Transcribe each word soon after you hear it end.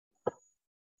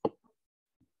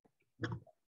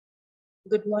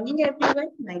Good morning,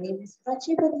 everyone. My name is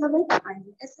Prachi Badhavan. I am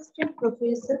Assistant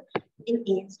Professor in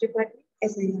AS Department,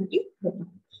 SIMT.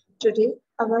 Today,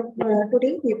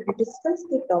 today we will discuss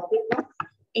the topic of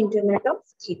Internet of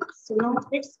Things. So now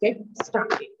let's get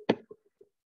started.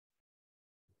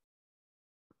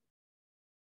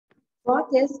 What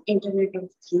is Internet of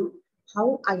Things?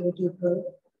 How IoT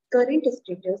works? Current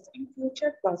status and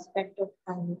future prospect of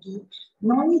IoT,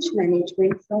 knowledge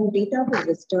management from data to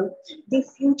wisdom, the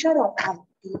future of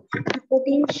IoT, the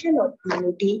potential of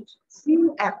IoT,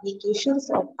 few applications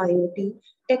of IoT,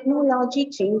 technology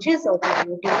changes of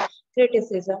IoT,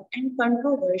 criticism and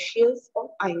controversials of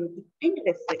IoT and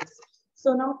reference.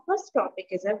 So now first topic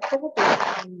is what is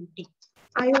IoT?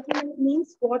 IoT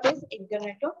means what is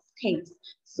Internet of Things.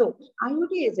 So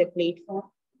IoT is a platform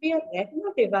where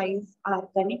regular devices are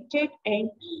connected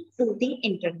and to the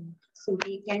internet. So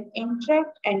we can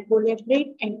interact and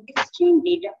collaborate and exchange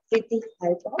data with the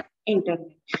help of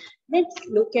internet. Let's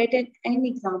look at an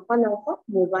example of a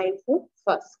mobile phone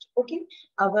first. Okay,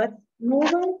 our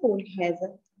mobile phone has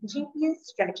a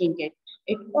GPS tracking it.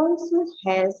 It also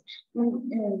has a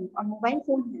mobile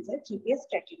phone has a GPS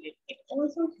tracking it. It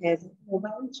also has a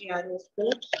mobile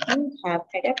gyroscope. You have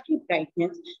adaptive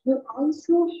brightness. You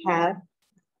also have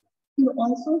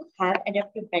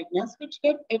adaptive brightness which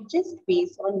get adjusted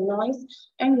based on noise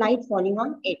and light falling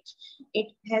on it. It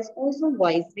has also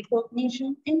voice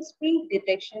recognition and speed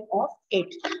detection of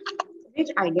it, which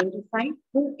identify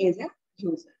who is a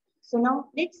user. So now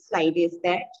next slide is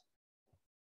that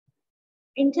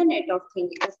Internet of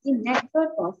Things is the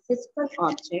network of physical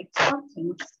objects or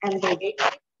things embedded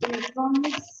in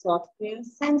electronics, software,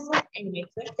 sensor, and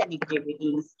network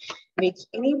connectivities, which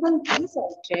enable these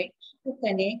objects to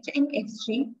connect and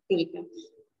exchange data.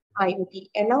 IoT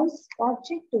allows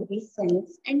objects to be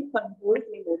sensed and controlled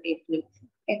remotely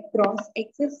across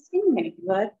existing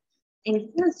network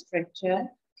infrastructure,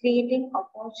 creating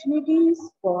opportunities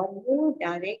for more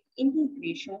direct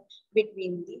integration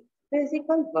between the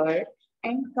physical world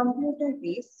and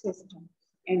computer-based system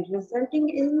and resulting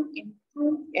in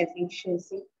improved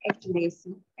efficiency,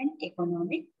 accuracy, and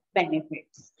economic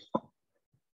benefits.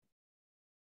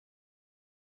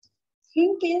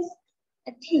 Think is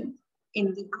a thing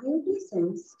in the IoT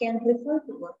sense can refer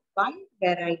to a wide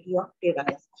variety of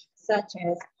devices such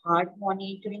as heart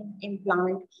monitoring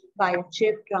implant,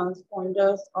 biochip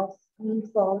transponders of food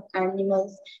for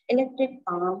animals, electric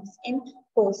pumps in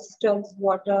coastal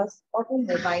waters,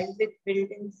 automobile with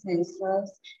built-in sensors,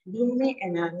 DNA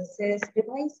analysis,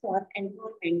 device for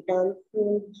environmental,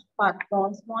 food,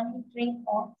 pathways monitoring,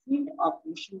 or field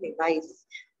operation device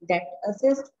that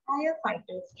assist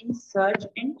firefighters in search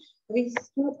and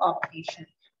rescue operations.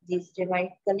 These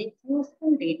devices collect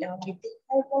useful data with the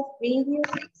help of various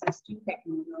existing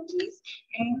technologies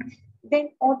and then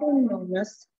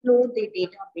autonomous flow the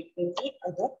data between the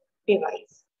other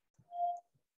devices.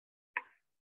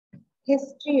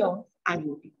 History of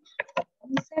IoT. The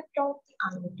concept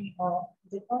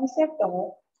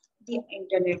of the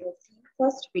Internet of Things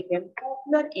first became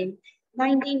popular in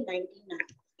 1999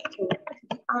 through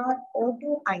the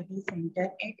Auto ID Center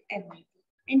at MIT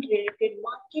and related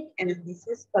market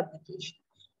analysis publication.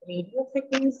 Radio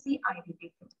frequency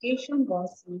identification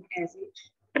was seen as a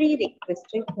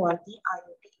prerequisite for the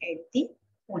IoT at the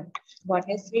point. What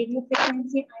is radio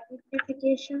frequency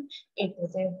identification? It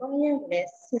is a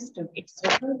wireless system. It's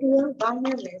referred to a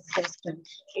wireless system.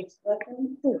 It's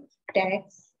working to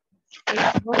tags,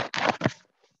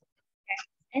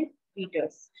 and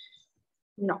readers.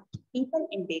 Now, people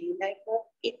in daily life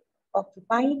are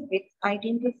occupied with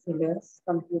identifiers.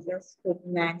 Computers could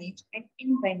manage and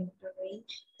inventory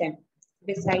them.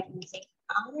 Besides using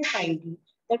RFID,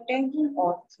 the tagging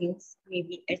of things may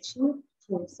be achieved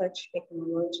through such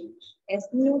technology as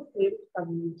near field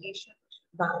communication,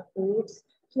 barcodes,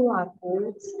 QR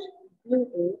codes,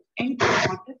 Bluetooth, and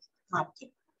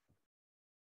market.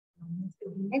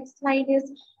 The next slide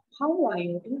is how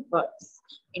IoT works.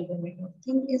 Internet of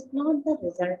Things is not the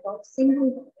result of single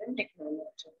modern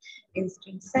technology.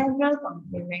 Instead, several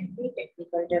complementary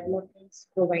technical developments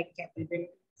provide capabilities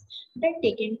that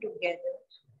taken together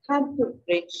have to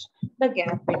bridge the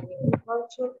gap between the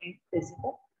virtual and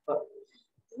physical world.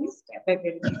 These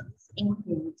capabilities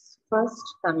include first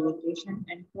communication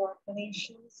and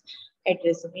cooperations,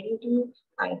 addressability,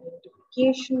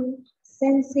 identification,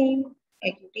 sensing,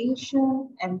 aggregation,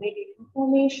 embedded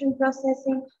information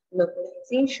processing,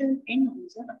 localization, and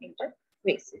user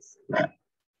interfaces.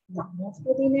 Now move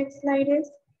to the next slide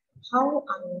is how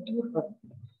IoT works.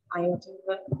 IoT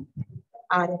works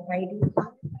RFID,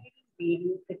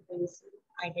 radio frequency,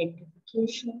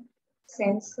 identification,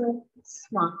 sensor,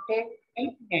 smart tech,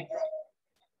 and network.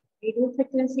 Radio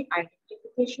frequency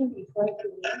identification refers to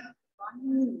a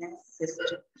one-less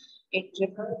system. It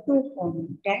refers to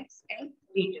contacts and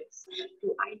readers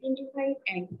to identify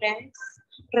and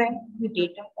track the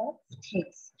data of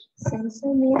things.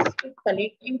 Sensor needs to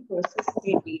collect and process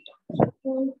the data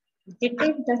to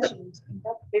detect the change in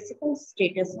the physical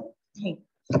status of things.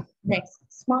 Next,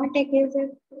 smart tech is to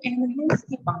enhance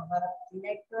the power of the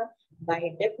network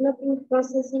by developing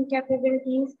processing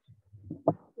capabilities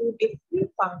to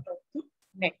different part of the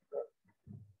network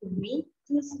to make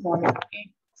the smaller and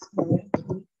smaller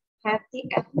things have the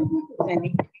ability to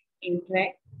connect and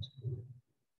interact.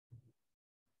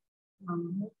 Now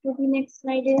move to the next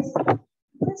slide is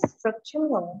the structure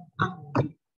of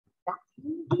IoT. The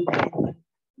IoT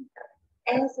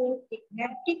as a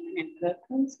magnetic network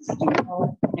consisting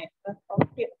of network of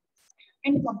devices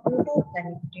and computer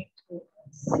connected through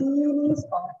a series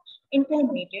of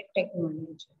intermediate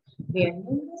technology, where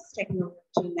numerous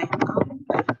technology like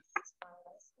RFIDs,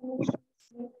 wireless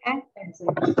connections, act as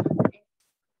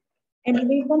an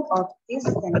enabler of these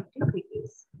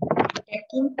connectivities,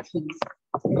 tracking things,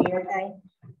 real-time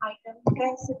item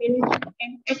traceability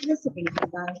and addressability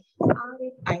by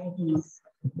RFIDs,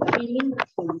 feeling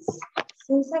things.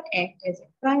 Sensor act as a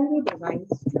primary device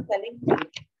to collect data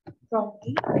from the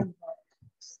environment.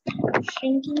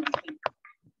 Shrinking things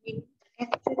with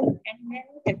capturing and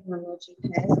nanotechnology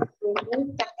has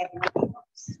proven the ability of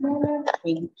smaller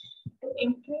things to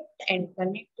interact and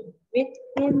connect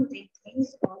within the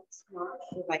things of smart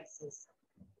devices.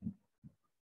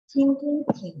 Thinking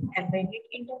thing, embedded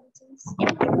intelligence in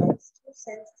device to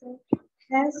sensor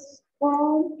has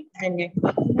formed the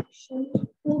network connection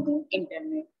to the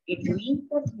internet. It means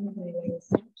the thing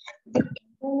realizing the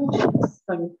intelligence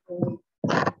control